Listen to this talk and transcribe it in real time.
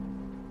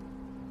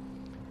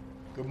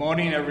Good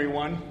morning,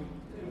 everyone.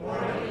 Good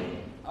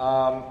morning.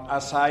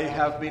 As I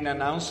have been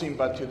announcing,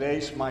 but today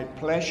is my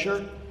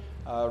pleasure,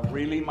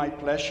 really my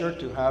pleasure,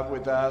 to have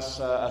with us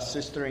a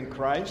sister in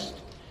Christ,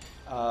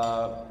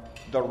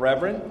 the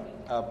Reverend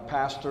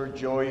Pastor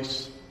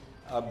Joyce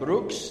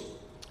Brooks.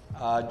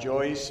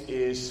 Joyce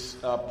is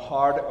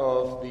part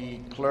of the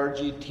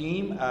clergy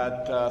team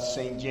at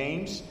St.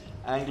 James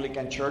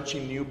Anglican Church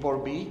in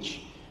Newport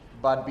Beach.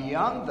 But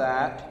beyond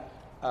that,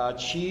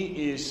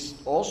 she is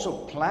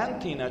also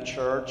planting a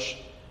church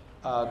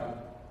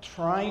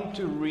trying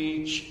to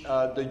reach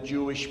the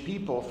Jewish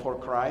people for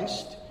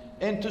Christ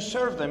and to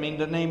serve them in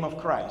the name of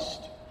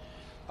Christ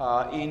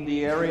in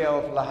the area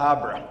of La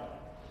Habra.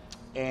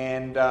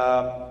 And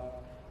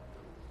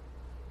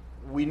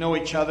we know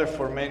each other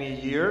for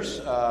many years.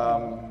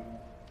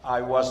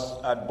 I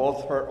was at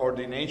both her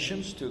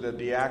ordinations to the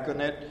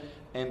diaconate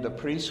and the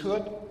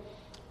priesthood.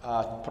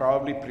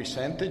 Probably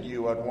presented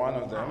you at one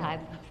of them. I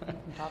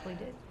probably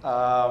did.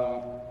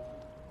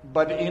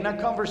 But in a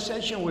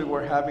conversation we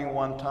were having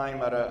one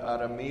time at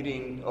a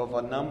meeting of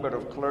a number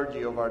of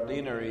clergy of our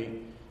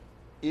deanery,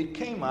 it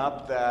came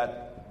up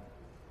that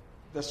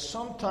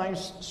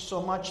sometimes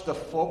so much the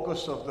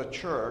focus of the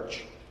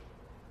church,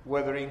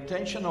 whether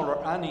intentional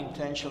or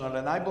unintentional,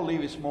 and I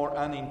believe it's more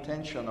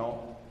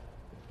unintentional,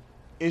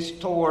 is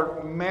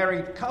toward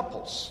married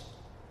couples.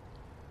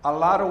 A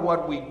lot of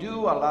what we do,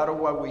 a lot of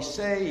what we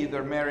say,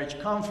 either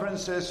marriage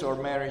conferences or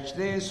marriage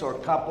this, or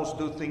couples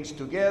do things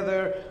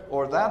together,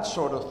 or that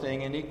sort of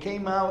thing. And it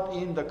came out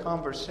in the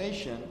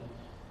conversation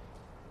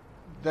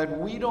that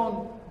we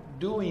don't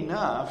do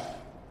enough,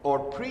 or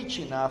preach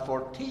enough,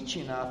 or teach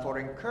enough, or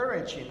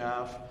encourage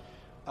enough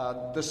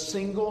the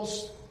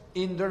singles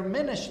in their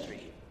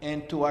ministry,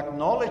 and to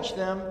acknowledge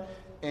them,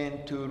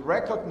 and to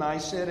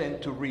recognize it,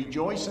 and to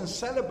rejoice and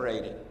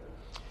celebrate it.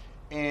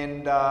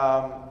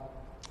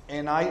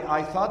 And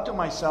I thought to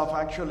myself,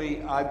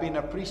 actually, I've been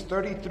a priest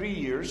 33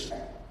 years,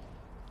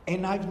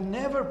 and I've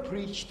never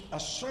preached a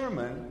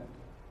sermon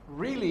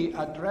really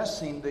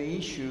addressing the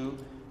issue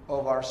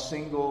of our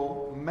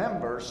single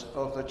members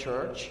of the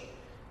church.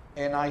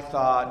 And I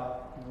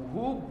thought,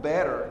 who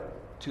better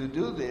to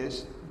do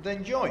this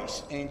than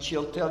Joyce? And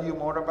she'll tell you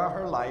more about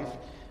her life.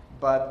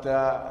 But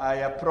I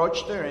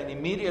approached her, and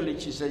immediately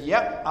she said,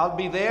 yep, I'll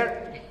be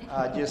there.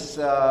 Just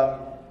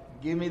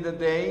give me the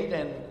date,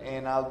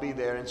 and I'll be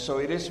there. And so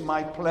it is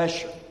my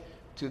pleasure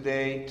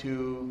today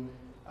to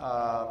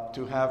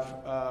have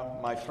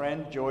my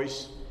friend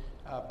Joyce,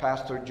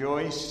 Pastor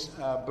Joyce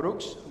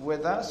Brooks,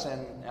 with us,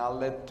 and I'll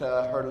let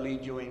her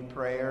lead you in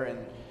prayer,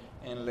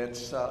 and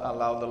let's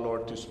allow the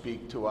Lord to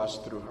speak to us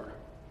through her.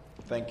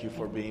 Thank you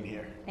for being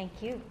here.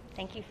 Thank you.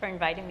 Thank you for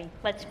inviting me.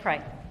 Let's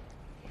pray.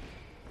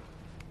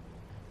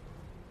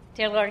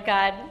 Dear Lord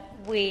God,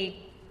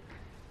 we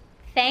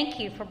thank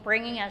you for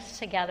bringing us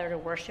together to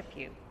worship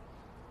you.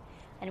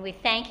 And we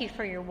thank you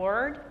for your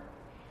word.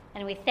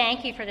 And we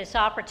thank you for this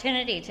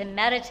opportunity to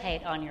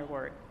meditate on your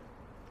word.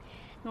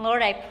 And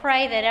Lord, I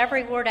pray that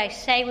every word I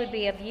say would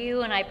be of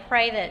you, and I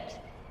pray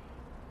that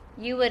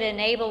you would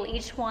enable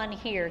each one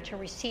here to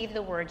receive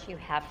the words you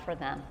have for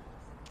them.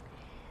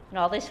 And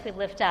all this we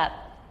lift up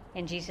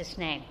in Jesus'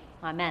 name.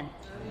 Amen.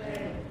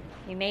 Amen.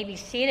 You may be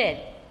seated.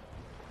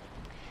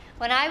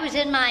 When I was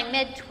in my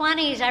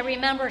mid-20s, I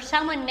remember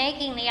someone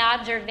making the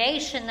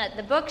observation that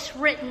the books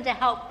written to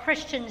help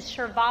Christians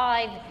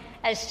survive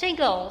as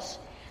singles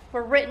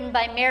were written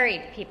by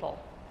married people.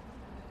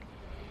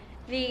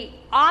 The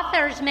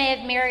authors may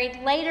have married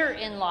later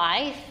in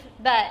life,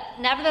 but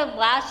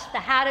nevertheless, the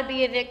How to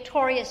Be a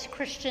Victorious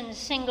Christian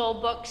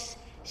Single books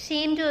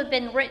seem to have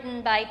been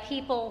written by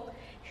people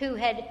who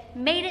had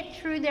made it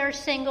through their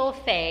single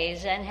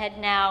phase and had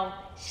now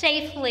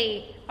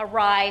safely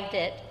arrived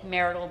at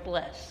marital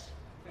bliss.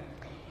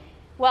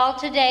 Well,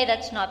 today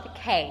that's not the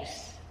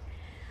case.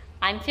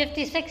 I'm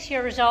 56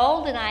 years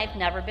old and I've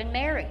never been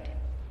married.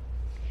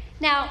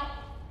 Now,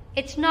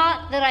 it's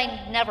not that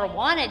I never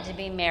wanted to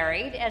be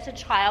married. As a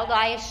child,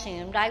 I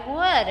assumed I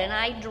would, and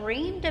I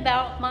dreamed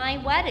about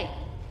my wedding.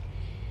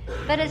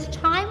 But as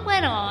time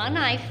went on,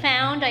 I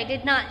found I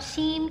did not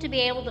seem to be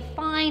able to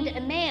find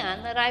a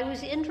man that I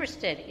was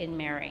interested in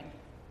marrying.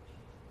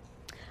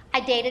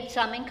 I dated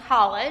some in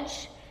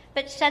college,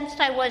 but sensed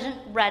I wasn't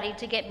ready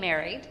to get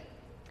married.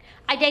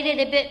 I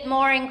dated a bit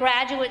more in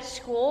graduate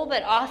school,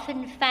 but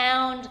often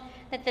found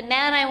that the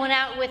men I went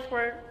out with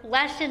were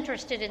less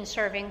interested in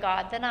serving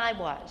God than I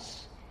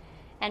was.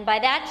 And by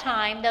that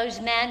time,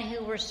 those men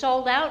who were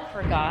sold out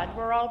for God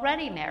were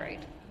already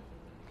married.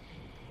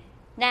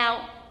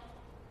 Now,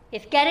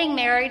 if getting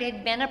married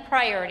had been a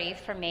priority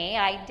for me,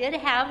 I did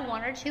have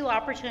one or two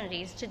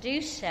opportunities to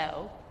do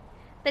so.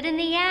 But in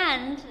the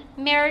end,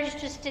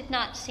 marriage just did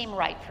not seem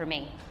right for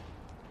me.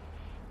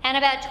 And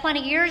about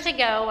 20 years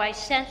ago, I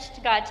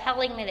sensed God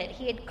telling me that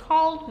he had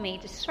called me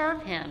to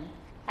serve him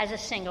as a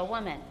single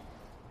woman.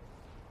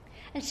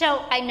 And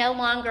so I no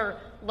longer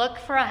look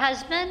for a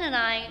husband, and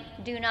I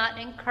do not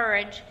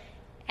encourage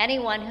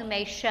anyone who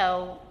may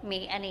show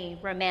me any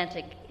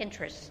romantic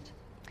interest.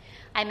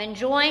 I'm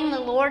enjoying the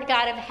Lord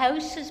God of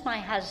hosts as my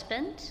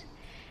husband,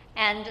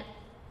 and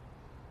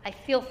I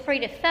feel free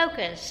to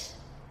focus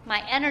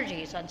my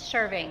energies on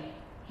serving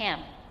him.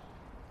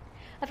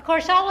 Of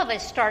course, all of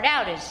us start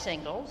out as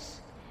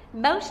singles.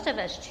 Most of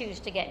us choose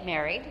to get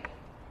married.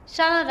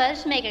 Some of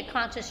us make a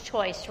conscious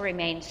choice to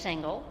remain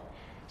single.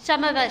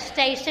 Some of us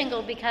stay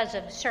single because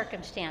of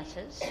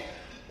circumstances.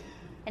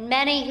 And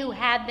many who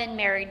have been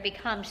married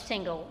become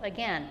single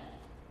again.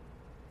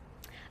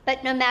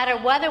 But no matter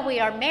whether we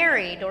are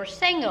married or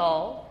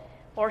single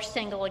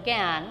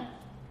again,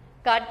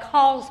 God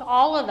calls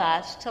all of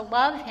us to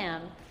love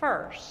him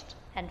first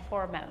and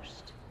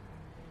foremost.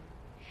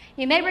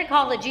 You may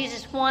recall that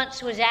Jesus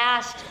once was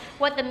asked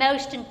what the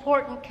most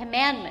important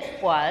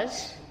commandment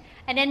was,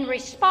 and in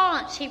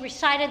response he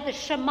recited the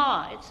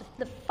Shema. It's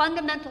the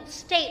fundamental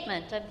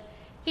statement of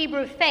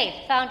Hebrew faith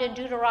found in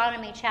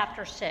Deuteronomy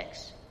chapter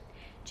 6.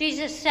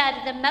 Jesus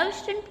said, the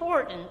most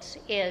important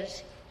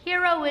is,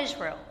 Hear, O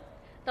Israel,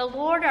 the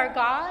Lord our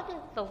God,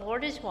 the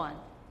Lord is one.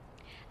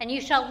 And you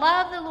shall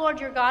love the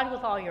Lord your God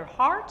with all your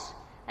heart,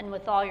 and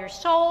with all your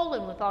soul,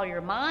 and with all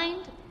your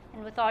mind,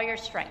 and with all your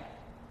strength.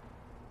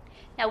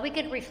 Now, we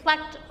could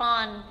reflect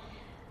on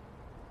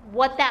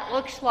what that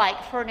looks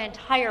like for an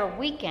entire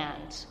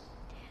weekend.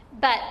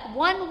 But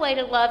one way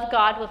to love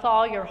God with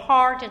all your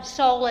heart and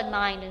soul and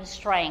mind and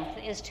strength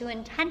is to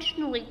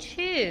intentionally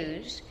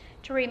choose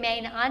to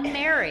remain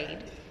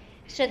unmarried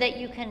so that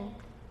you can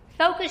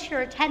focus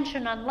your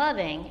attention on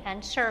loving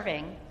and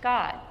serving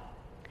God.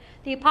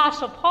 The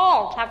Apostle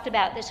Paul talked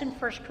about this in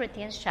 1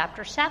 Corinthians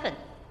chapter 7.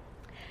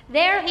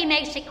 There he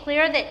makes it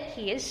clear that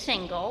he is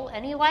single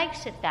and he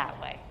likes it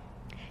that way.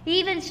 He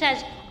even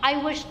says,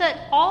 I wish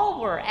that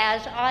all were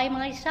as I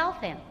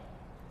myself am.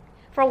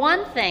 For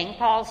one thing,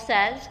 Paul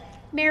says,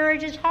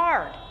 marriage is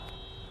hard.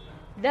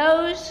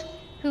 Those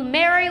who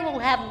marry will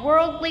have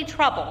worldly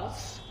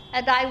troubles,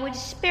 and I would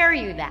spare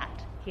you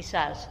that, he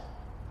says.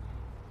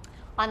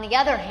 On the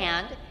other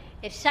hand,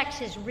 if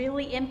sex is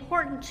really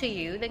important to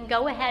you, then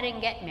go ahead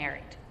and get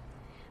married.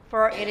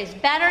 For it is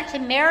better to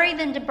marry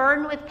than to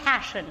burn with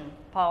passion,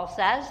 Paul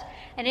says.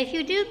 And if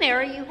you do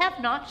marry, you have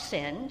not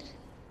sinned.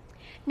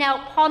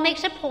 Now, Paul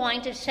makes a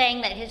point of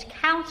saying that his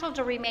counsel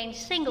to remain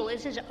single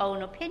is his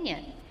own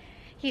opinion.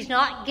 He's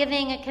not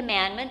giving a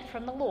commandment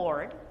from the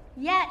Lord.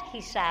 Yet,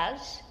 he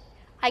says,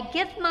 I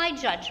give my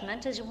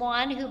judgment as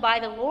one who by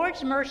the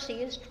Lord's mercy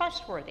is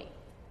trustworthy.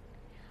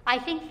 I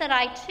think that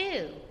I,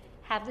 too,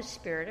 have the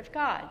Spirit of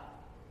God.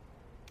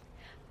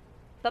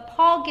 But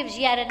Paul gives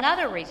yet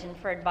another reason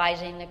for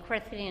advising the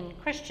Corinthian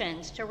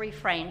Christians to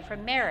refrain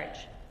from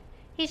marriage.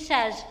 He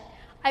says,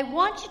 I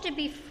want you to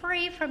be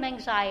free from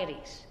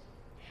anxieties.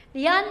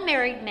 The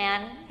unmarried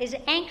man is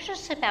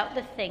anxious about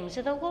the things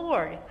of the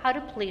Lord, how to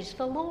please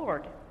the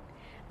Lord.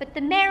 But the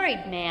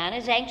married man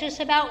is anxious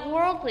about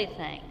worldly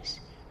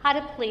things, how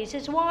to please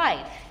his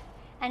wife,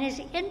 and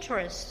his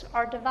interests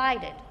are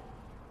divided.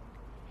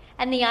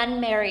 And the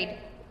unmarried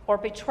or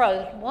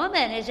betrothed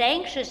woman is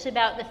anxious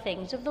about the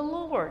things of the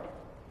Lord,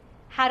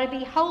 how to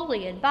be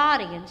holy in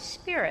body and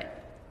spirit.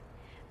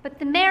 But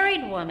the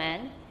married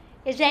woman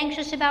is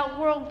anxious about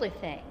worldly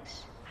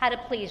things, how to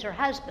please her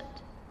husband.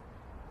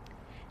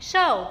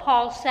 So,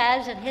 Paul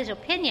says, in his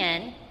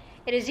opinion,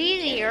 it is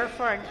easier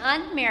for an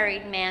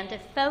unmarried man to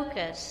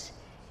focus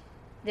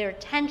their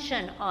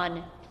attention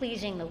on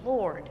pleasing the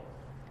Lord.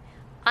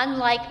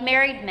 Unlike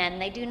married men,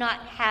 they do not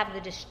have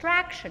the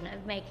distraction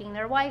of making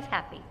their wife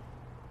happy.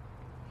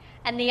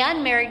 And the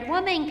unmarried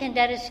woman can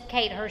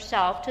dedicate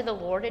herself to the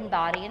Lord in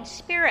body and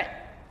spirit.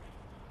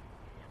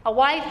 A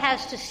wife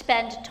has to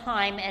spend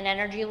time and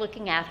energy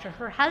looking after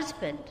her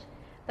husband,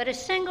 but a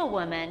single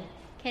woman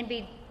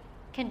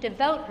can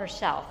devote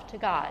herself to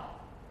God.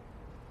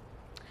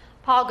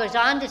 Paul goes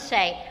on to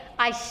say,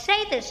 I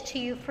say this to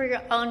you for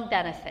your own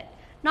benefit,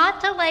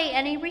 not to lay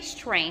any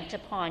restraint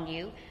upon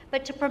you,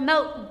 but to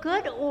promote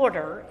good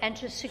order and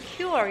to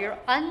secure your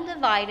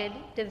undivided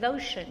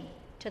devotion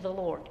to the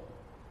Lord.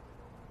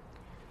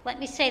 Let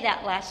me say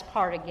that last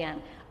part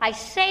again. I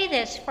say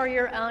this for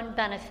your own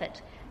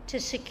benefit, to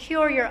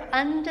secure your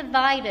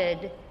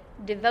undivided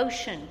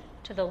devotion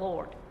to the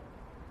Lord.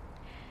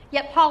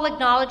 Yet Paul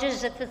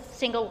acknowledges that the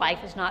single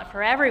life is not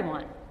for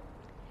everyone.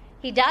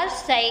 He does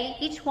say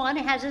each one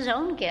has his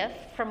own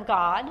gift from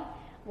God,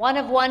 one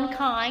of one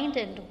kind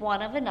and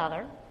one of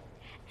another.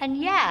 And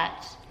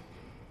yet,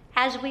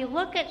 as we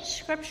look at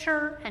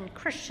Scripture and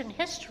Christian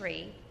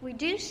history, we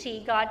do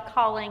see God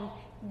calling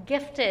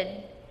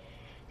gifted,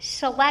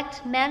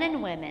 select men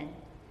and women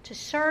to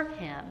serve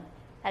him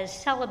as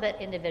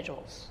celibate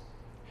individuals.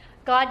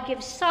 God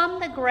gives some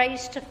the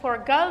grace to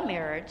forego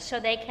marriage so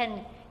they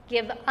can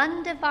give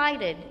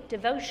undivided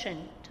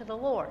devotion to the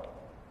Lord.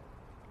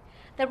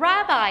 The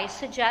rabbis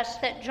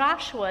suggest that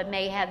Joshua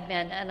may have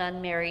been an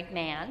unmarried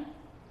man.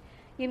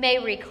 You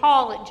may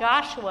recall that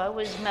Joshua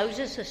was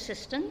Moses'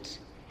 assistant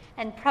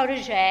and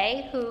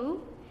protege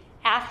who,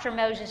 after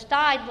Moses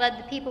died, led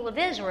the people of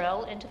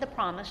Israel into the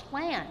promised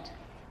land.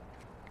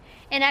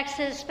 In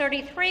Exodus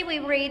 33, we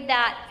read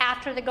that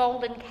after the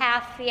golden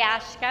calf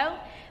fiasco,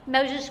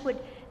 Moses would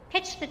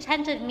pitch the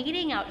tent of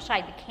meeting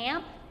outside the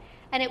camp,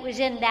 and it was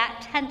in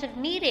that tent of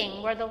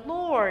meeting where the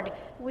Lord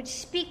would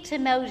speak to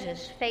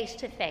Moses face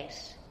to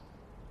face.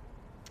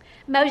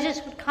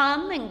 Moses would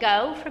come and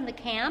go from the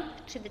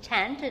camp to the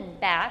tent and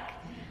back,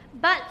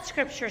 but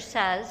Scripture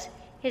says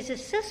his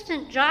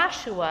assistant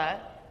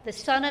Joshua, the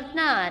son of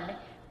Nun,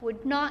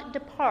 would not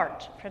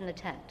depart from the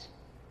tent.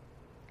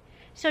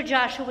 So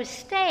Joshua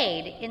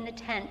stayed in the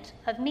tent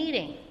of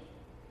meeting.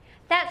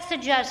 That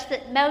suggests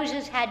that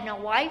Moses had no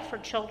wife or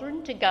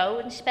children to go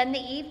and spend the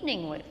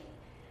evening with.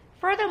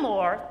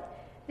 Furthermore,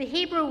 the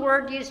Hebrew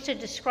word used to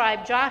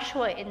describe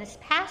Joshua in this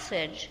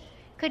passage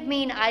could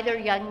mean either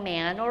young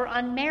man or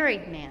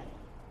unmarried man.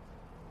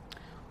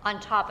 On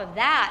top of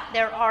that,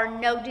 there are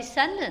no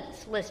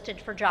descendants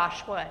listed for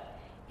Joshua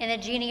in the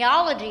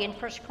genealogy in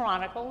 1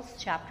 Chronicles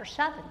chapter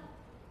 7.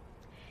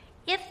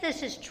 If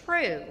this is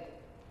true,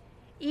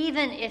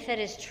 even if it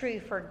is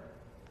true for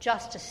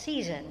just a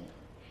season,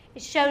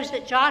 it shows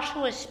that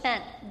Joshua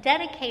spent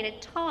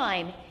dedicated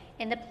time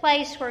in the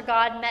place where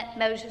God met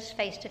Moses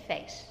face to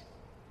face.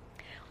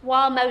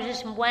 While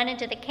Moses went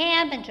into the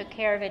camp and took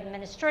care of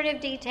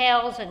administrative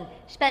details and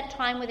spent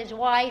time with his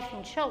wife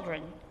and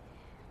children,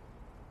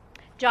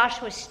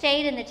 Joshua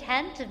stayed in the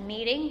tent of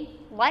meeting,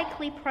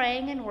 likely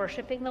praying and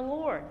worshiping the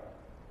Lord.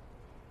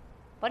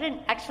 What an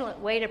excellent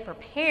way to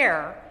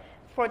prepare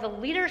for the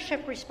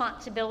leadership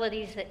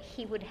responsibilities that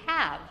he would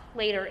have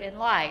later in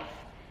life,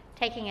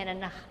 taking an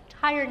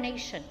entire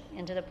nation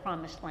into the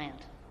promised land.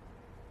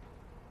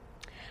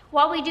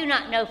 While we do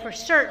not know for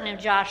certain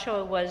if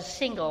Joshua was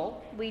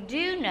single, we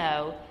do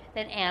know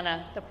that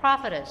Anna the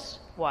prophetess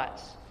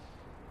was.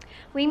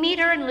 We meet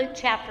her in Luke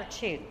chapter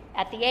 2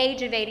 at the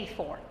age of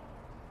 84.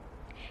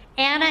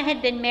 Anna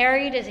had been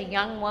married as a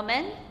young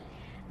woman,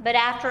 but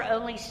after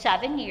only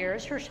 7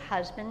 years, her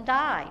husband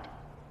died.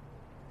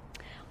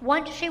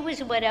 Once she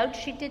was widowed,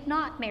 she did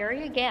not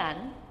marry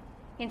again.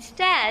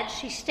 Instead,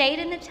 she stayed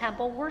in the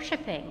temple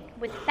worshiping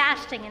with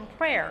fasting and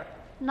prayer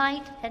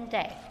night and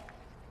day.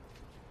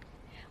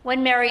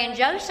 When Mary and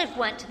Joseph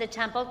went to the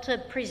temple to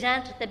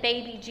present the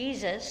baby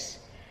Jesus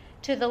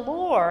to the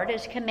Lord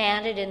as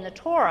commanded in the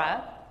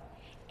Torah,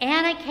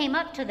 Anna came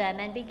up to them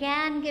and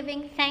began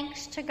giving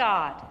thanks to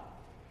God.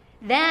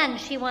 Then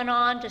she went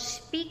on to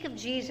speak of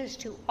Jesus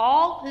to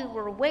all who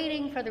were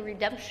waiting for the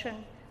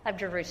redemption of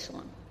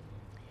Jerusalem.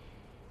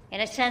 In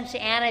a sense,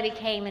 Anna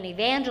became an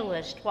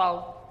evangelist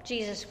while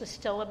Jesus was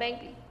still a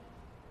baby.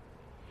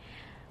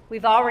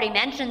 We've already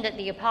mentioned that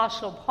the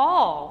Apostle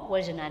Paul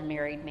was an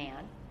unmarried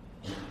man.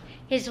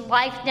 His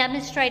life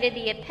demonstrated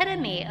the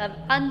epitome of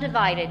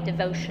undivided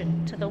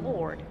devotion to the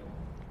Lord.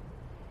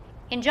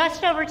 In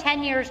just over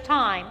 10 years'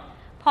 time,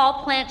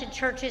 Paul planted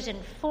churches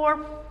in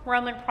 4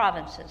 Roman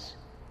provinces.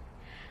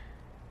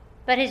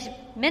 But his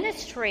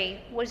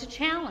ministry was a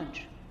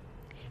challenge.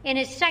 In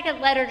his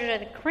second letter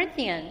to the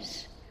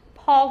Corinthians,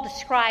 Paul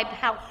described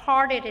how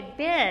hard it had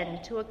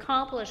been to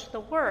accomplish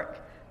the work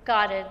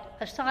God had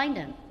assigned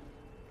him.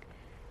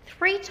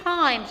 3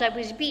 times I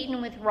was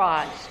beaten with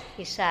rods,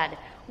 he said.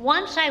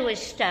 Once I was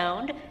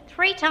stoned.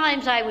 3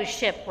 times I was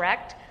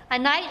shipwrecked. A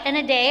night and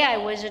a day I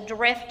was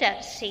adrift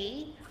at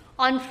sea,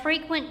 on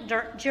frequent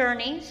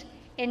journeys,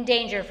 in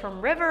danger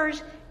from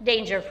rivers,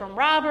 danger from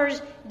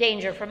robbers,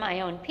 danger from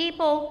my own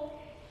people,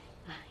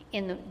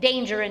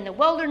 danger in the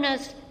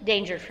wilderness,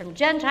 danger from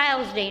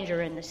Gentiles,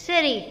 danger in the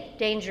city,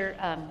 danger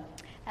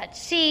at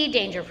sea,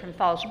 danger from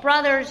false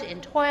brothers,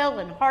 in toil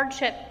and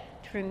hardship,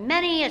 through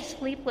many a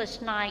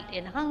sleepless night,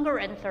 in hunger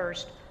and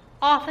thirst,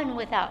 often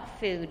without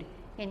food,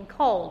 in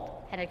cold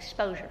and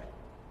exposure.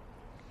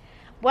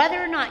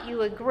 Whether or not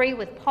you agree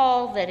with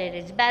Paul that it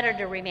is better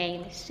to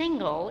remain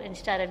single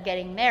instead of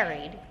getting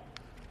married,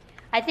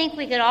 I think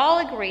we could all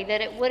agree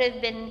that it would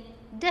have been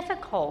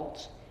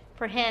difficult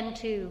for him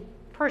to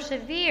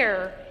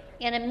persevere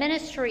in a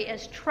ministry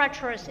as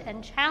treacherous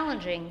and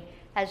challenging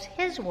as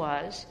his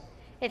was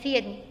if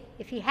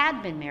he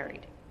had been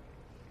married.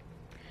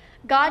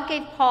 God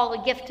gave Paul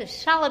a gift of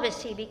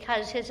celibacy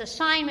because his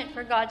assignment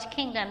for God's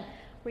kingdom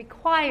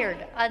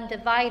required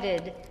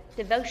undivided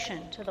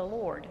devotion to the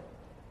Lord.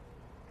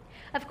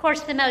 Of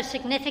course, the most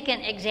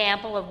significant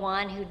example of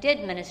one who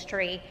did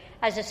ministry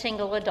as a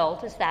single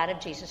adult is that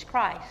of Jesus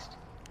Christ.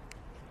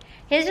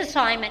 His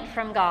assignment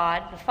from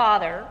God, the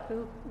Father,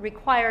 who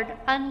required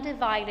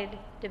undivided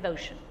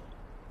devotion.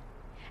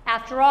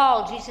 After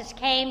all, Jesus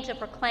came to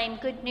proclaim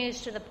good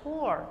news to the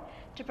poor,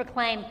 to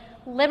proclaim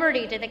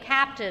liberty to the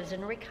captives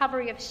and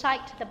recovery of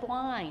sight to the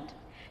blind,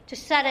 to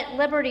set at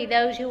liberty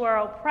those who are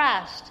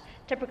oppressed,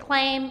 to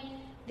proclaim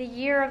the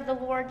year of the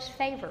Lord's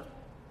favor.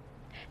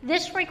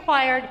 This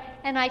required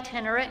an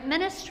itinerant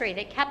ministry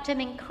that kept him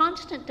in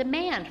constant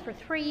demand for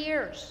 3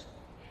 years,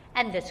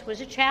 and this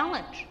was a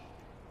challenge.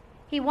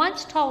 He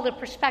once told a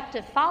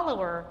prospective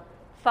follower,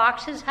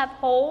 "Foxes have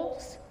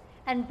holes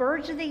and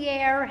birds of the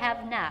air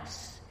have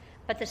nests,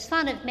 but the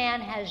Son of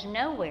Man has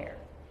nowhere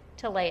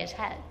to lay his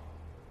head."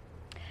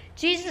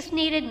 Jesus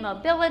needed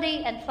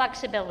mobility and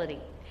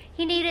flexibility.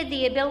 He needed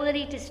the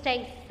ability to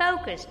stay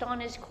focused on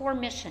his core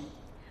mission.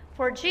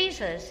 For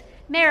Jesus,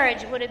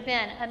 marriage would have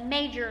been a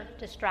major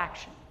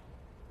distraction.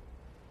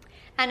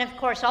 And of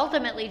course,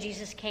 ultimately,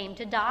 Jesus came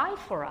to die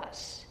for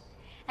us.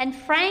 And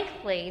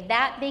frankly,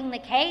 that being the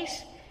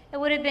case, it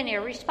would have been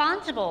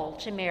irresponsible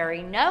to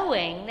Mary,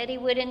 knowing that he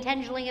would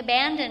intentionally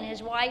abandon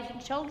his wife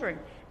and children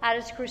at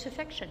his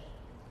crucifixion.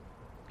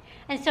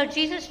 And so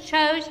Jesus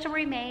chose to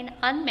remain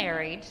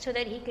unmarried so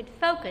that he could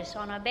focus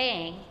on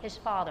obeying his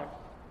Father.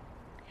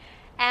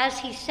 As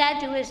he said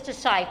to his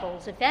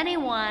disciples, "If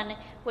anyone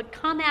would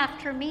come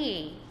after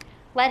me,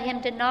 let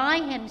him deny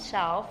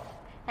himself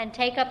and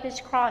take up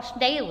his cross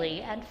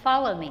daily and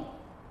follow me.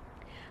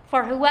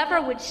 For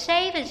whoever would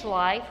save his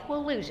life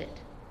will lose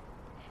it.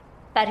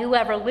 But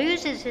whoever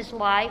loses his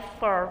life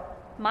for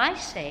my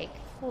sake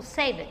will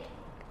save it."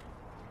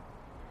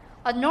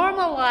 A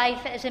normal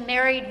life as a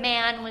married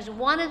man was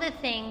one of the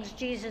things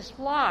Jesus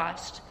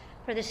lost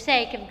for the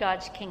sake of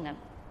God's kingdom.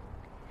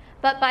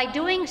 But by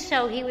doing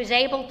so, he was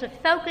able to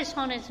focus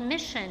on his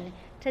mission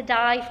to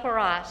die for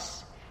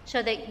us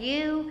so that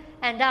you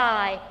and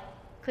I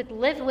could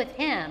live with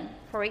him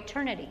for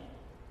eternity.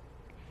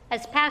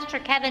 As Pastor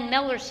Kevin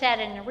Miller said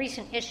in a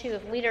recent issue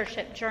of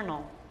Leadership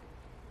Journal,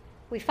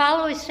 we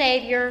follow a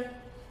Savior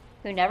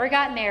who never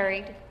got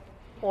married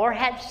or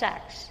had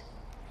sex,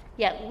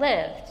 yet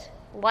lived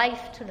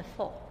life to the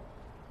full.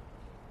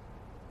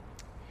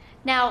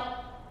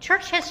 Now,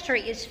 church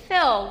history is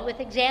filled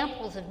with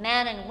examples of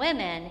men and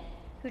women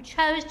who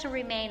chose to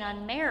remain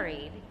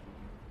unmarried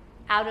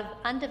out of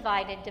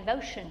undivided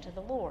devotion to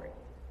the Lord.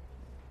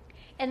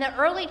 In the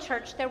early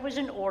church, there was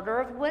an order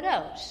of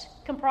widows,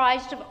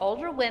 comprised of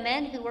older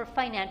women who were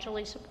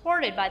financially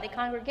supported by the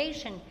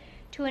congregation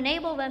to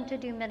enable them to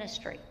do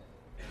ministry.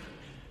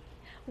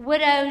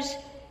 Widows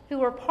who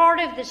were part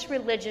of this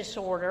religious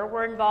order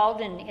were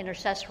involved in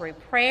intercessory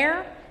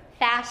prayer,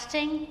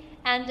 fasting,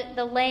 and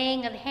the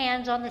laying of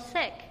hands on the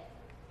sick.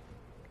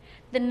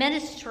 The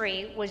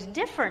ministry was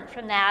different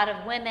from that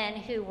of women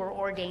who were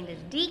ordained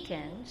as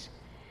deacons.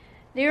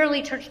 The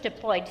early church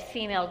deployed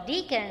female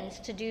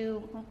deacons to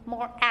do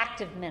more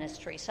active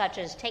ministry, such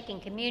as taking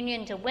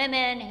communion to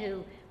women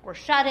who were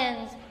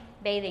shut-ins,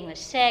 bathing the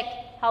sick,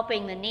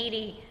 helping the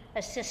needy,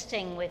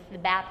 assisting with the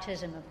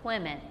baptism of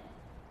women.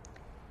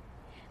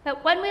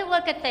 But when we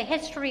look at the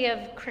history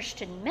of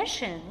Christian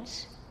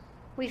missions,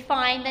 we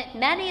find that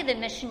many of the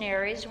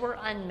missionaries were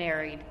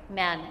unmarried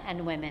men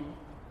and women.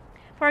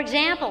 For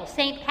example,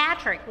 St.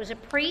 Patrick was a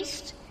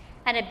priest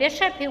and a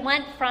bishop who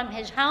went from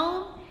his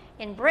home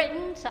in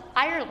Britain to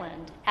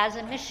Ireland as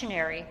a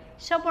missionary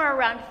somewhere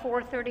around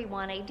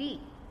 431 AD.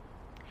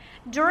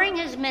 During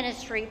his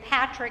ministry,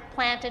 Patrick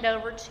planted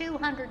over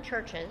 200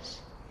 churches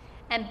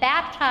and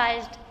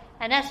baptized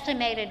an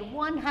estimated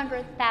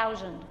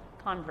 100,000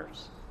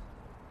 converts.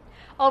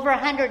 Over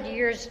 100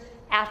 years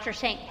after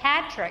St.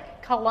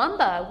 Patrick,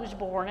 Columba was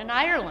born in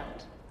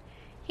Ireland.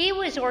 He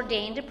was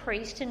ordained a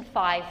priest in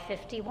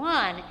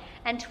 551,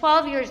 and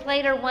 12 years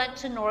later went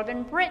to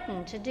northern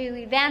Britain to do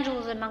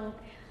evangelism among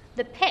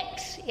the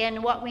Picts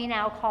in what we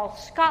now call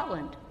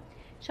Scotland.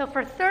 So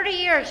for 30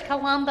 years,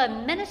 Columba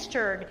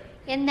ministered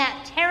in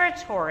that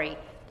territory,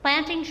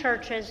 planting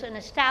churches and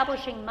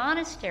establishing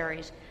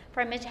monasteries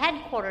from his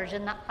headquarters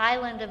in the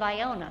island of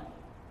Iona.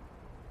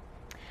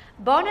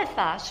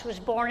 Boniface was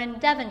born in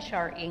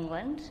Devonshire,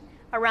 England,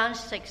 around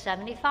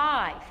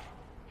 675.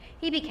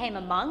 He became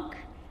a monk,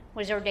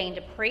 was ordained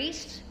a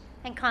priest,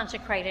 and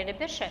consecrated a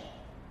bishop.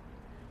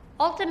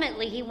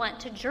 Ultimately, he went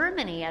to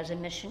Germany as a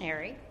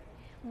missionary,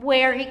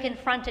 where he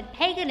confronted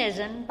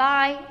paganism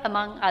by,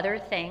 among other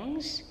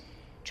things,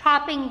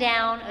 chopping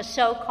down a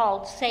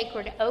so-called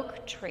sacred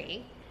oak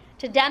tree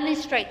to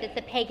demonstrate that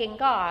the pagan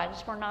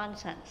gods were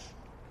nonsense.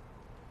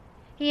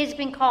 He has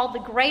been called the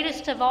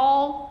greatest of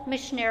all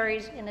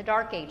missionaries in the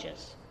Dark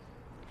Ages,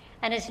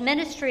 and his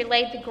ministry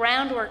laid the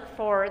groundwork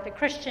for the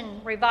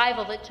Christian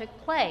revival that took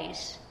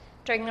place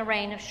during the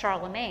reign of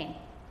Charlemagne.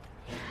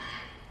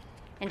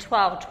 In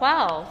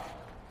 1212,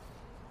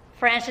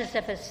 Francis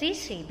of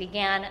Assisi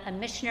began a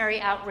missionary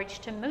outreach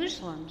to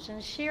Muslims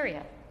in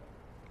Syria.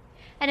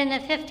 And in the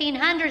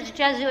 1500s,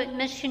 Jesuit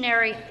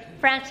missionary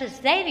Francis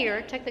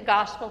Xavier took the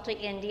gospel to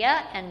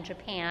India and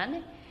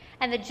Japan,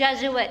 and the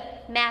Jesuit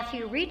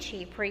Matthew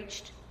Ricci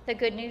preached the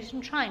good news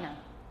in China.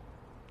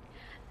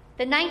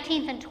 The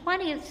 19th and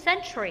 20th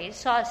centuries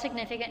saw a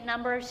significant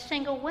number of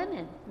single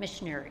women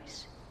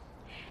missionaries.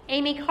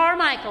 Amy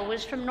Carmichael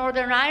was from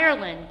Northern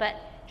Ireland, but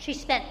she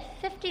spent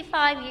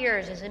 55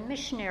 years as a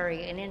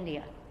missionary in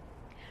India.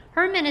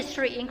 Her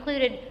ministry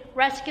included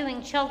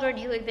rescuing children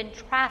who had been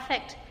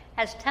trafficked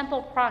as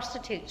temple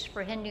prostitutes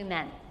for Hindu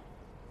men.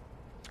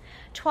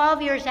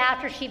 12 years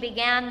after she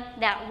began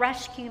that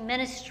rescue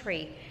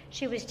ministry,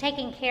 she was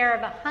taking care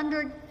of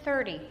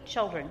 130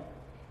 children,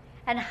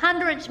 and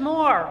hundreds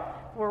more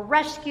were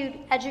rescued,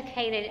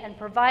 educated, and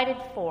provided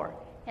for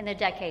in the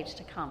decades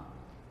to come.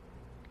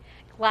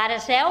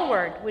 Gladys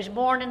Aylward was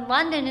born in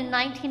London in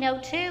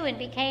 1902 and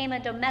became a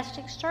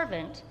domestic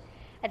servant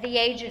at the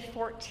age of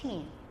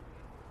 14.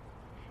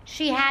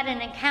 She had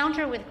an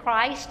encounter with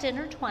Christ in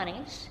her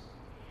 20s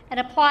and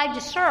applied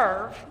to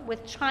serve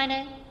with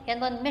China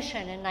Inland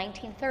Mission in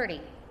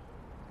 1930.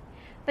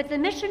 But the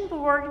mission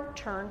board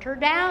turned her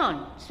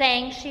down,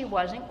 saying she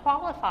wasn't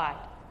qualified.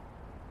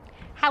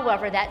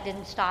 However, that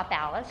didn't stop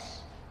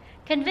Alice.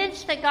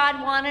 Convinced that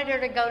God wanted her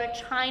to go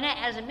to China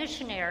as a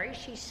missionary,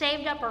 she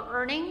saved up her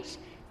earnings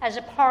as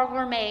a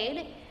parlor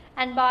maid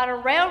and bought a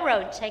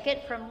railroad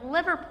ticket from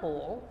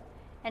Liverpool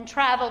and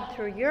traveled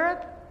through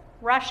Europe,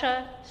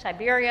 Russia,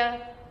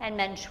 Siberia, and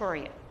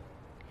Manchuria.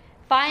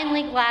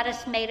 Finally,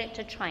 Gladys made it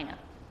to China.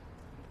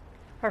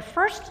 Her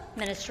first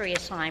ministry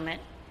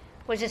assignment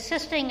was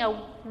assisting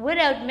a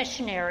widowed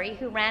missionary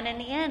who ran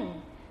an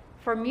inn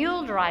for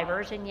mule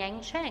drivers in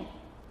Yangcheng.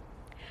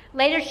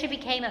 Later, she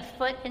became a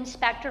foot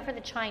inspector for the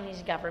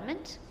Chinese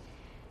government,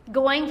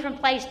 going from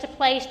place to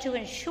place to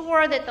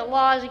ensure that the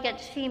laws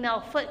against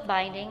female foot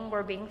binding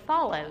were being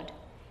followed,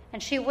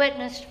 and she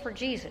witnessed for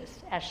Jesus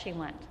as she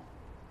went.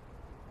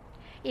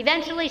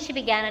 Eventually, she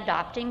began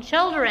adopting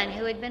children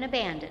who had been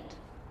abandoned,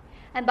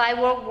 and by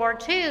World War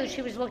II,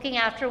 she was looking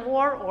after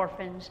war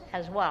orphans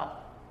as well.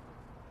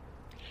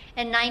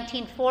 In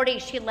 1940,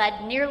 she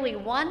led nearly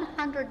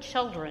 100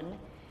 children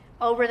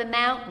over the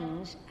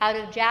mountains out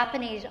of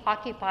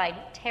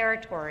Japanese-occupied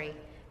territory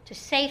to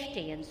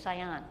safety in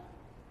Sian.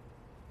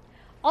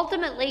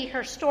 Ultimately,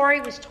 her story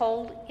was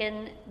told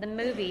in the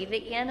movie The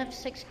Inn of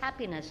Six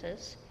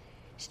Happinesses,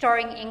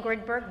 starring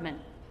Ingrid Bergman,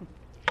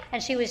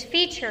 and she was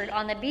featured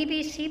on the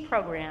BBC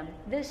program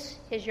This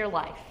Is Your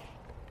Life.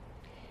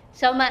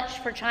 So much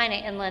for China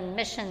Inland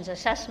Mission's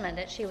assessment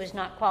that she was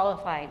not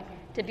qualified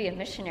to be a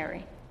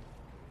missionary.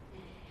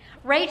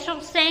 Rachel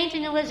Saint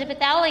and Elizabeth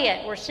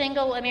Elliot were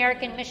single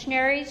American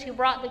missionaries who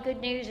brought the good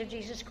news of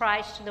Jesus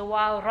Christ to the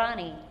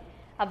Waorani,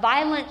 a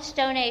violent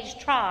Stone Age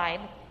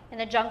tribe in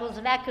the jungles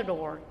of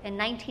Ecuador in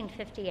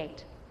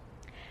 1958.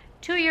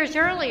 2 years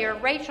earlier,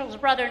 Rachel's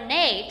brother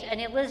Nate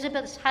and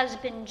Elizabeth's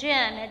husband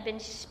Jim had been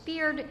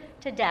speared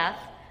to death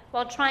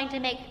while trying to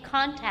make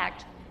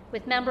contact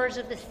with members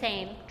of the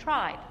same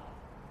tribe.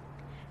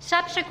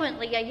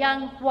 Subsequently, a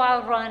young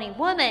Waorani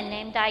woman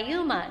named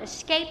Dayuma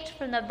escaped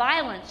from the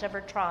violence of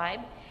her tribe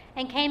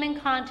and came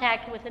in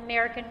contact with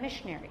American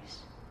missionaries.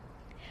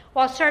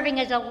 While serving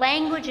as a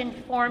language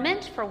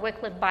informant for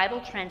Wycliffe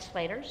Bible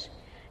translators,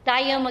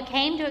 Dayuma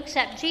came to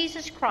accept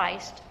Jesus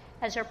Christ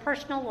as her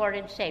personal Lord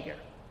and Savior.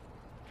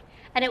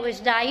 And it was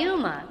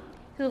Dayuma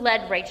who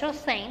led Rachel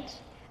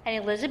Saint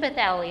and Elizabeth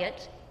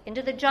Elliot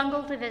into the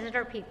jungle to visit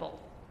her people.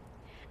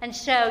 And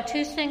so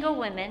 2 single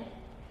women,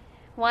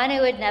 one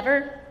who had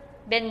never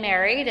been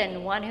married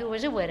and one who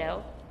was a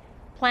widow,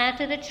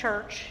 planted a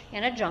church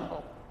in a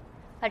jungle,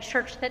 a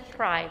church that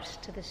thrives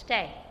to this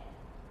day.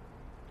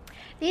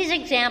 These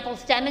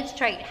examples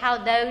demonstrate how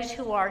those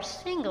who are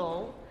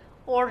single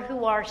or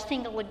who are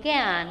single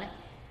again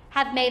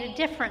have made a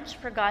difference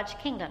for God's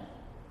kingdom.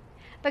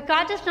 But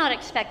God does not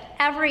expect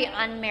every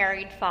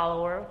unmarried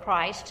follower of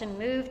Christ to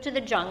move to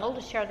the jungle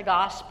to share the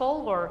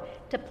gospel or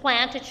to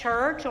plant a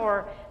church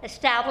or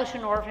establish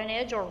an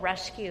orphanage or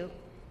rescue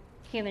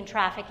human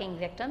trafficking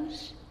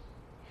victims.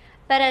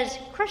 But as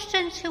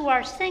Christians who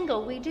are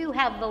single, we do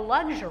have the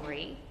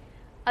luxury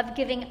of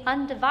giving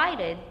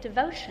undivided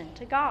devotion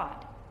to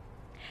God.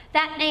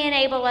 That may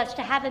enable us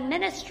to have a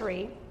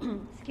ministry,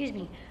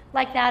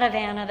 like that of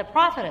Anna the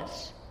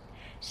prophetess,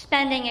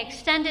 spending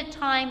extended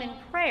time in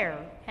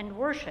prayer and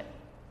worship.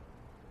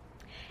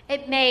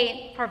 It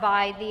may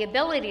provide the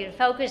ability to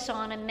focus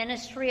on a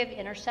ministry of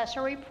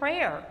intercessory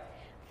prayer,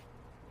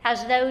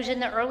 as those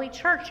in the early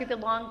church who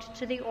belonged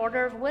to the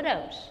order of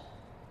widows.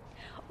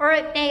 Or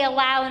it may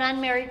allow an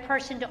unmarried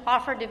person to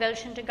offer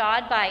devotion to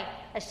God by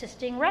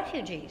assisting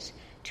refugees,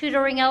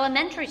 tutoring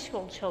elementary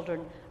school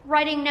children,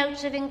 writing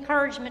notes of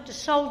encouragement to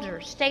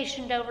soldiers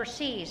stationed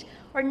overseas,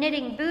 or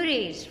knitting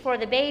booties for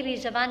the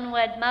babies of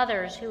unwed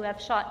mothers who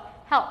have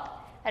sought help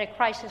at a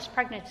crisis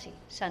pregnancy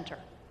center.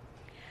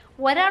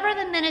 Whatever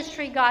the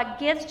ministry God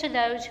gives to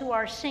those who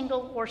are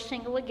single or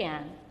single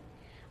again,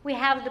 we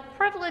have the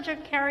privilege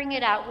of carrying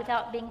it out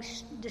without being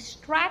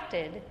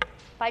distracted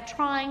by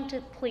trying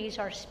to please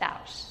our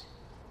spouse.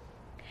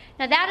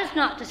 Now, that is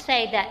not to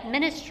say that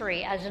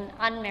ministry as an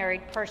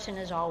unmarried person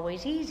is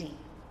always easy.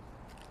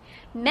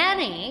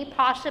 Many,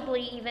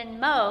 possibly even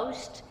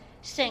most,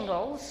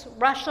 singles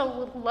wrestle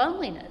with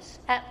loneliness,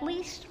 at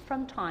least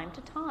from time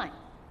to time.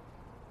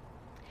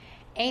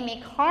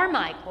 Amy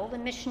Carmichael, the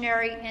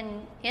missionary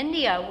in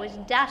India, was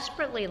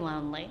desperately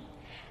lonely,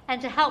 and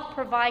to help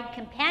provide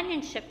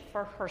companionship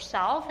for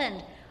herself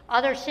and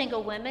other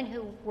single women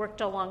who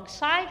worked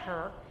alongside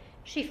her,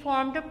 she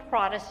formed a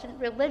Protestant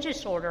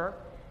religious order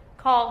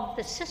called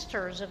the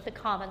Sisters of the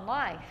Common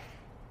Life.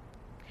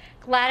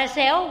 Gladys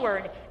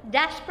Aylward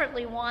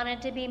desperately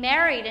wanted to be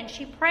married, and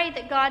she prayed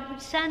that God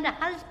would send a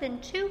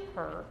husband to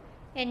her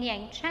in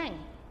Yangcheng.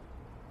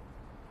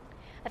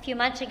 A few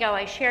months ago,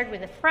 I shared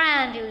with a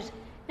friend who's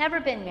never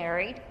been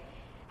married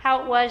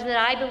how it was that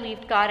I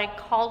believed God had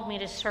called me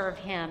to serve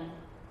him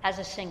as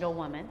a single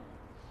woman.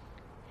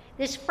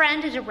 This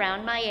friend is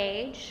around my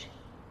age.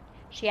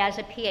 She has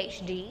a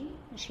PhD,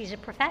 and she's a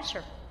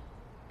professor.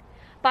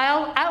 By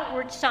all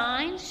outward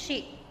signs,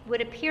 she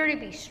would appear to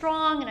be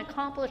strong and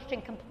accomplished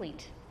and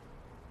complete.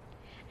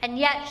 And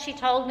yet she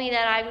told me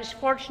that I was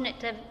fortunate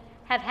to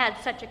have had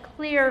such a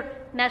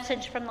clear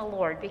message from the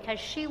Lord, because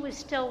she was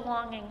still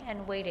longing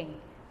and waiting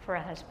for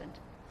a husband.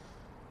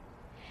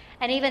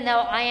 And even though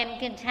I am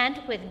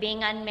content with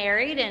being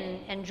unmarried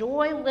and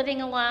enjoy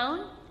living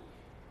alone,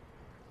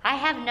 I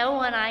have no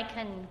one I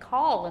can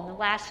call in the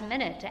last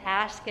minute to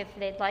ask if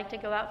they'd like to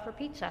go out for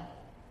pizza.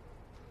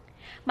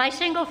 My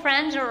single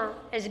friends are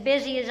as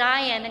busy as I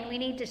am, and we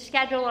need to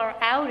schedule our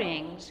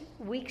outings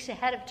weeks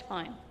ahead of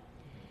time.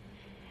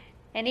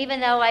 And even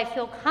though I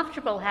feel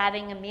comfortable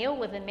having a meal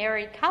with a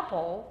married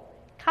couple,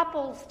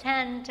 couples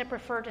tend to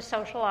prefer to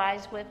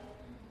socialize with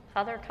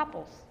other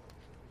couples.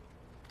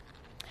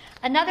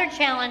 Another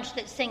challenge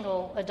that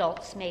single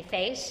adults may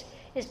face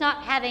is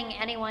not having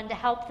anyone to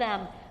help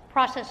them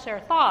process their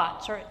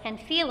thoughts and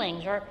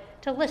feelings, or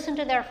to listen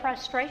to their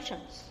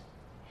frustrations.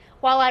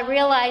 While I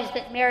realize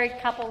that married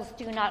couples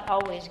do not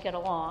always get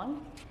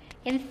along,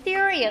 in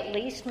theory at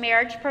least,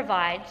 marriage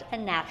provides a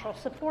natural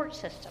support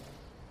system.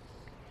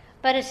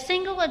 But as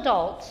single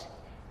adults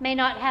may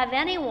not have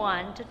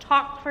anyone to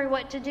talk through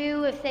what to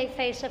do if they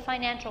face a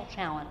financial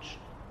challenge.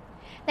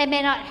 They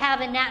may not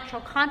have a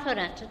natural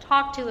confidant to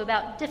talk to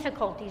about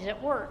difficulties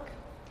at work.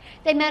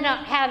 They may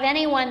not have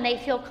anyone they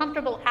feel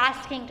comfortable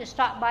asking to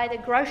stop by the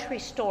grocery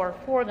store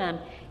for them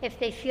if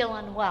they feel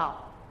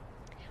unwell.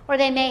 Or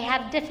they may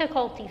have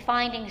difficulty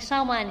finding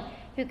someone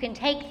who can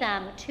take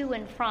them to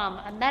and from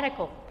a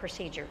medical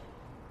procedure.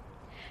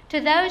 To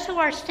those who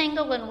are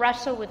single and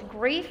wrestle with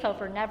grief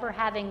over never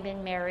having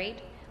been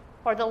married,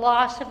 or the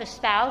loss of a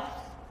spouse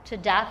to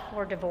death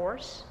or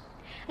divorce,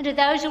 and to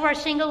those who are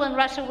single and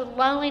wrestle with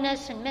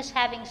loneliness and miss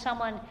having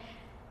someone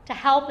to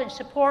help and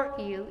support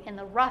you in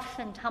the rough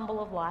and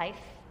tumble of life,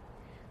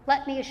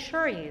 let me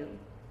assure you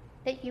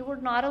that you are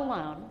not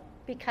alone,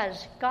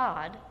 because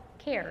God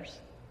cares.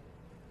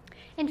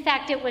 In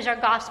fact, it was our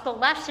gospel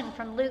lesson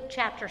from Luke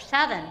chapter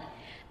 7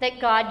 that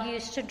God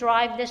used to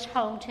drive this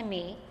home to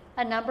me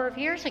a number of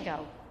years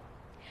ago.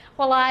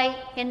 While I,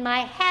 in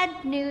my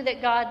head, knew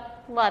that God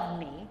loved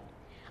me,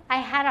 I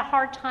had a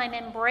hard time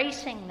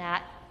embracing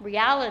that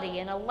reality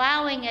and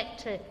allowing it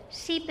to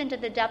seep into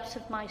the depths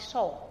of my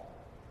soul.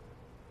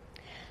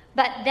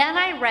 But then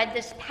I read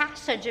this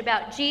passage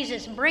about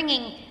Jesus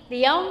bringing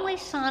the only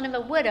son of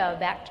a widow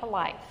back to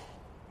life.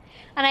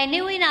 And I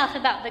knew enough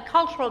about the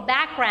cultural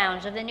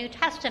backgrounds of the New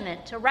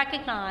Testament to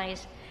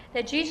recognize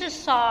that Jesus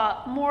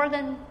saw more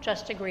than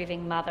just a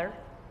grieving mother,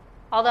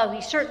 although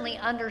he certainly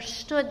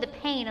understood the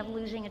pain of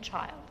losing a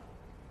child.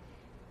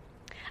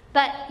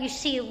 But you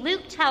see,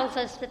 Luke tells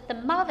us that the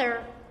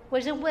mother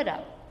was a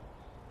widow,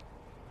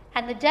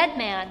 and the dead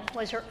man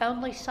was her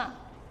only son.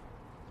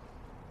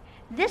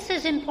 This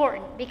is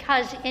important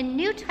because in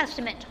New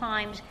Testament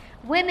times,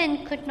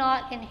 women could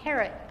not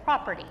inherit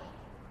property.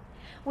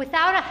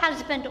 Without a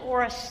husband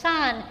or a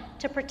son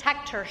to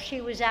protect her, she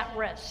was at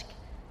risk,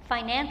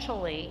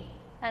 financially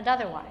and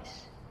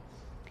otherwise.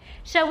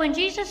 So when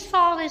Jesus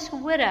saw this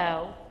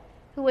widow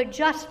who had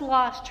just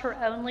lost her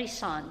only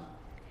son,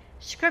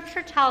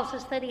 Scripture tells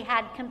us that he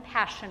had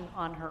compassion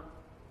on her.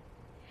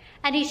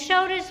 And he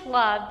showed his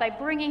love by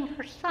bringing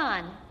her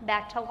son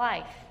back to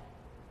life.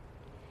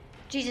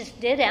 Jesus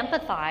did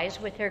empathize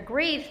with her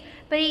grief,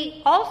 but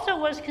he also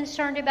was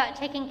concerned about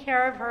taking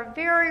care of her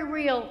very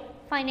real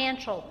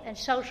financial and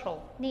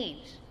social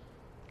needs.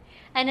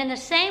 And in the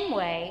same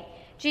way,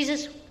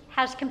 Jesus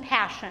has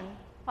compassion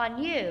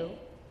on you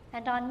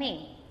and on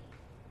me.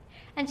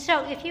 And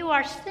so if you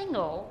are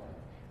single,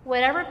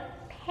 whatever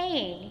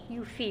pain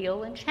you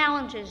feel and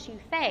challenges you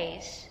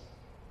face,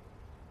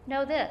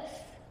 know this: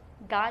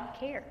 God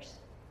cares.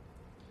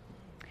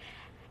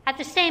 At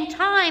the same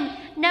time,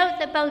 note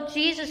that both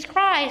Jesus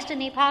Christ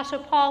and the Apostle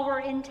Paul were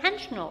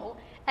intentional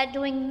at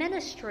doing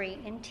ministry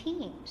in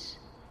teams.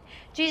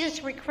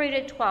 Jesus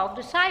recruited 12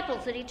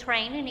 disciples that he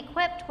trained and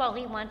equipped while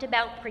he went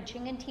about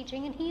preaching and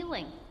teaching and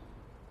healing.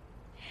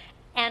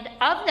 And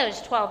of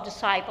those 12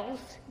 disciples,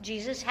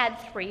 Jesus had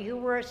 3 who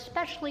were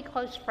especially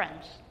close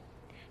friends: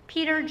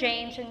 Peter,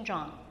 James, and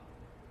John.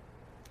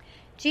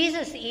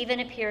 Jesus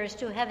even appears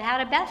to have had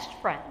a best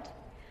friend,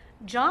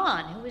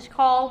 John, who was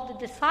called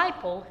the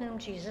disciple whom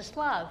Jesus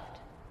loved.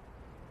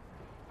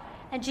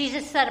 And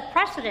Jesus set a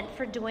precedent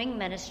for doing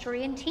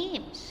ministry in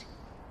teams.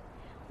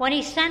 When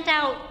he sent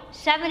out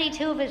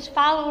 72 of his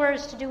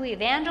followers to do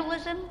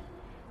evangelism,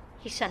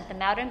 he sent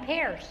them out in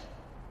pairs.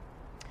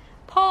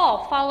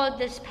 Paul followed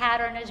this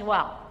pattern as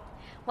well.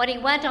 When he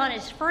went on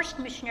his first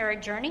missionary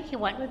journey, he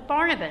went with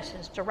Barnabas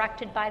as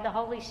directed by the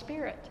Holy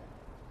Spirit.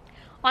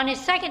 On his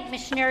second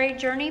missionary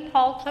journey,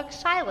 Paul took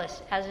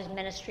Silas as his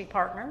ministry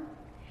partner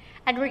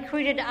and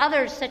recruited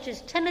others such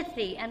as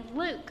Timothy and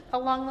Luke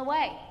along the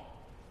way.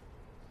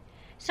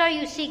 So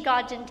you see,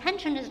 God's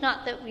intention is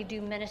not that we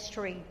do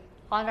ministry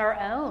on our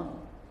own,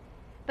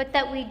 but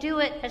that we do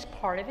it as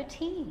part of a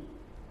team.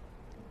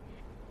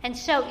 And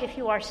so if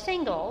you are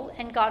single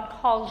and God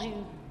calls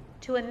you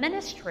to a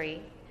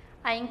ministry,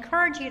 I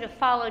encourage you to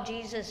follow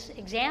Jesus'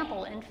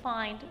 example and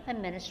find a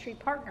ministry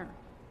partner.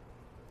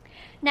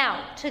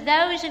 Now, to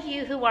those of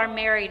you who are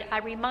married, I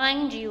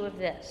remind you of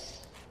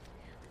this.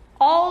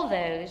 all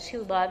those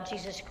who love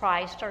Jesus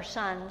Christ are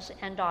sons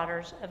and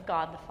daughters of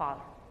God the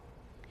Father.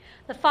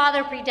 The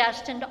Father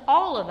predestined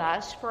all of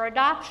us for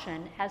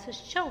adoption as his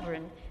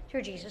children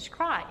through Jesus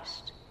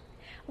Christ.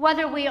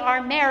 Whether we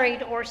are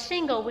married or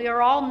single, we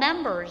are all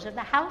members of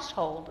the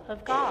household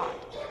of God.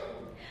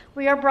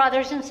 We are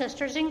brothers and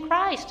sisters in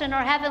Christ, and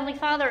our Heavenly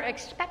Father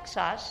expects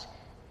us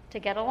to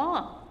get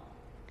along.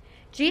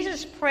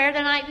 Jesus' prayer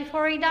the night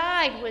before he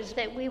died was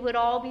that we would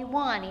all be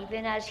one,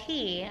 even as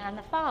he and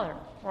the Father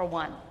were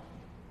one.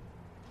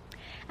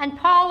 And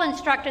Paul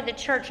instructed the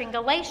church in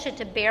Galatia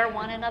to bear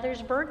one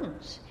another's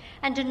burdens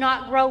and to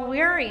not grow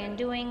weary in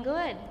doing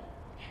good.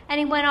 And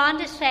he went on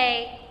to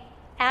say,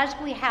 as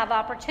we have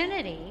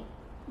opportunity,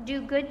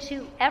 do good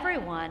to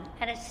everyone,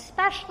 and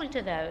especially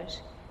to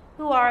those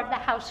who are of the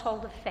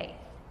household of faith.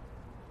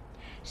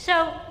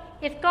 So,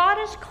 if God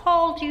has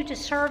called you to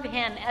serve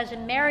him as a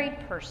married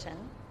person,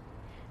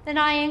 then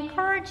I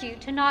encourage you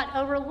to not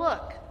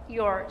overlook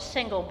your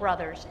single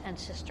brothers and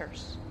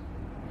sisters.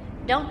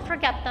 Don't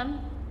forget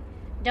them.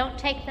 Don't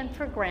take them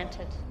for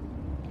granted.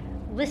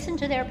 Listen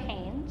to their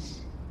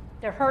pains,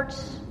 their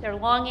hurts, their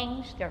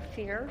longings, their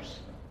fears.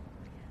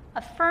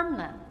 Affirm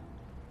them.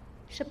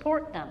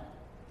 Support them.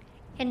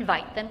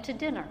 Invite them to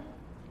dinner.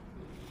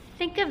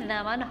 Think of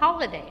them on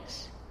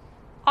holidays.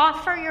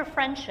 Offer your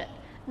friendship,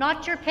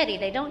 not your pity.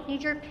 They don't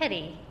need your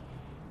pity.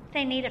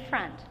 They need a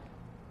friend.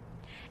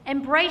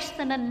 Embrace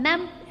them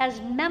as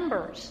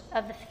members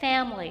of the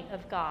family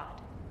of God.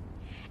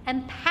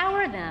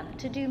 Empower them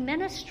to do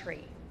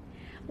ministry.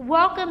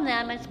 Welcome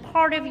them as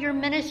part of your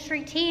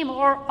ministry team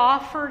or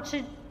offer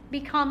to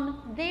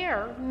become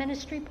their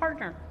ministry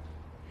partner.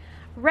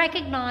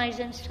 Recognize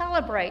and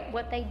celebrate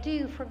what they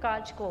do for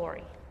God's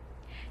glory.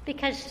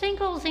 Because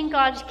singles in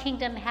God's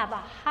kingdom have a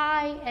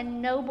high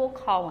and noble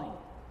calling.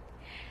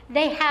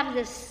 They have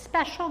this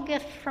special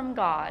gift from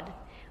God,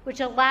 which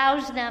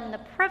allows them the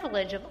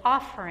privilege of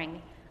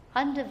offering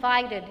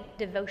undivided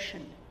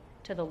devotion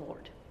to the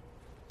Lord.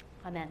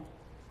 Amen.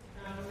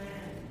 Amen.